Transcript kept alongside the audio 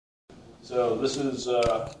So this is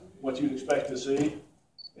what you'd expect to see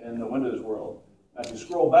in the Windows world. Now, if you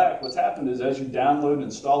scroll back, what's happened is as you download and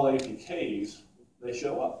install APKs, they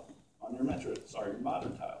show up on your your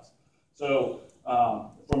modern tiles. So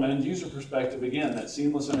from an end user perspective, again, that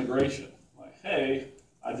seamless integration. Like, hey,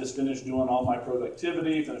 I just finished doing all my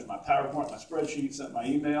productivity, finished my PowerPoint, my spreadsheet, sent my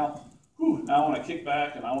email. Whew, now I want to kick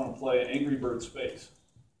back and I want to play Angry Bird Space.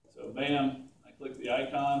 So bam, I click the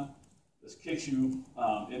icon. This kicks you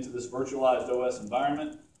into this virtualized OS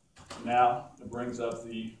environment. Now it brings up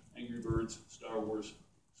the Angry Birds Star Wars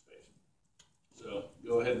space. So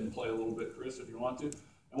go ahead and play a little bit, Chris, if you want to.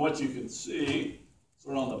 And what you can see,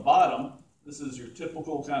 sort of on the bottom, this is your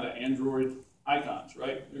typical kind of Android icons,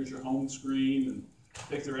 right? There's your home screen and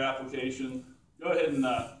pick their application. Go ahead and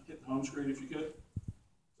hit the home screen if you could.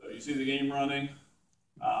 So you see the game running.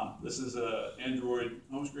 This is an Android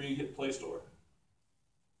home screen. Hit Play Store.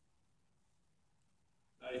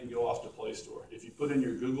 Now you can go off to Play Store. If you put in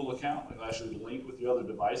your Google account, it'll actually link with your other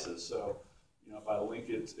devices. So, you know, if I link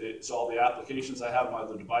it, it's all the applications I have on my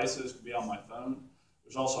other devices. Could be on my phone.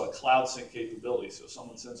 There's also a cloud sync capability. So if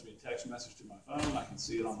someone sends me a text message to my phone, I can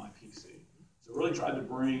see it on my PC. So really tried to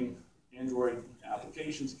bring Android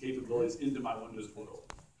applications and capabilities into my Windows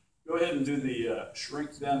world. Go ahead and do the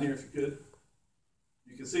shrink down here if you could.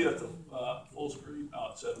 You can see it at the full screen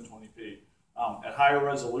at 720p. At higher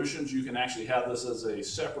resolutions, you can actually have this as a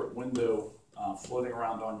separate window floating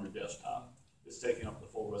around on your desktop. It's taking up the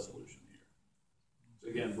full resolution here. So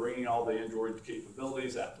again, bringing all the Android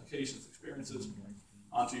capabilities, applications, experiences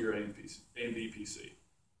onto your AMD PC.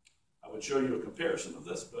 I would show you a comparison of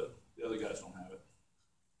this, but the other guys don't have it.